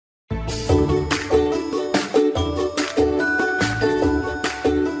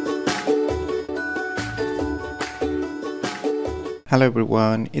Hello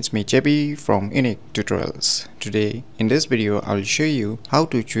everyone, it's me JB from UniqueTutorials. Today in this video I'll show you how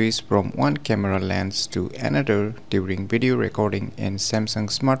to choose from one camera lens to another during video recording in Samsung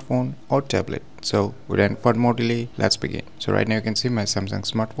smartphone or tablet. So without further more delay, let's begin. So right now you can see my Samsung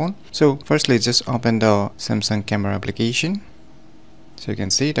smartphone. So firstly just open the Samsung camera application. So you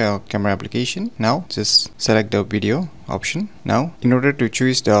can see the camera application. Now just select the video option. Now in order to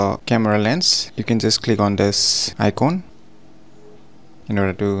choose the camera lens, you can just click on this icon in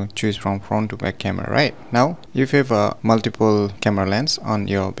order to choose from front to back camera. Right now if you have a multiple camera lens on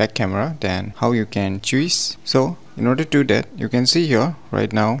your back camera, then how you can choose? So in order to do that, you can see here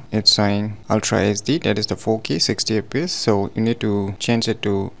right now it's showing Ultra HD, that is the 4K 60 fps. So you need to change it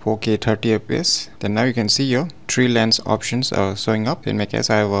to 4K 30 fps. Then now you can see here three lens options are showing up. In my case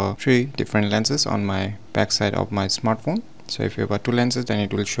I have three different lenses on my back side of my smartphone. So if you have two lenses, then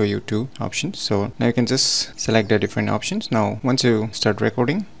it will show you two options. So now you can just select the different options. Now once you start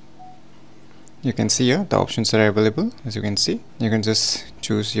recording, you can see here the options are available. As you can see, you can just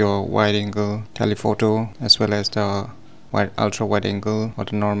choose your wide angle telephoto as well as the ultra wide angle or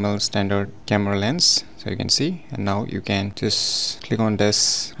the normal standard camera lens. So you can see, and now you can just click on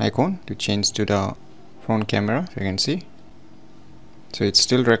this icon to change to the front camera. So you can see, so it's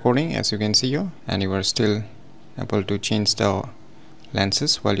still recording as you can see here, and you are still able to change the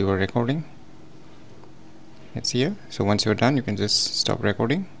lenses while you are recording. It's here. So once you're done, you can just stop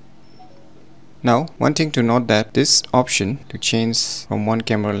recording. Now one thing to note, that this option to change from one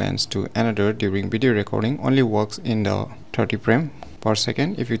camera lens to another during video recording only works in the 30 frame per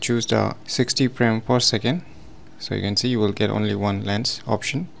second. If you choose the 60 frame per second, so you can see you will get only one lens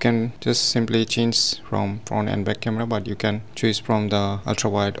option. You can just simply change from front and back camera, but you can choose from the ultra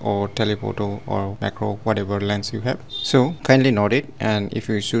wide or telephoto or macro, whatever lens you have. So kindly note it, and if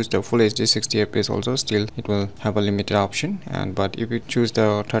you choose the full HD 60 fps also, still it will have a limited option, and but if you choose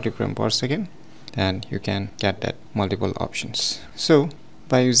the 30 frame per second, then you can get that multiple options. So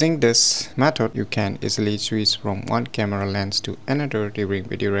by using this method, you can easily switch from one camera lens to another during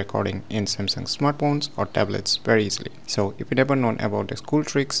video recording in Samsung smartphones or tablets very easily. So if you never known about these cool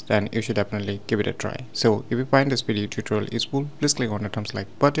tricks, then you should definitely give it a try. So if you find this video tutorial useful, please click on the thumbs like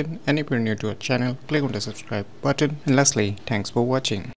button, and if you're new to our channel, click on the subscribe button. And lastly, thanks for watching.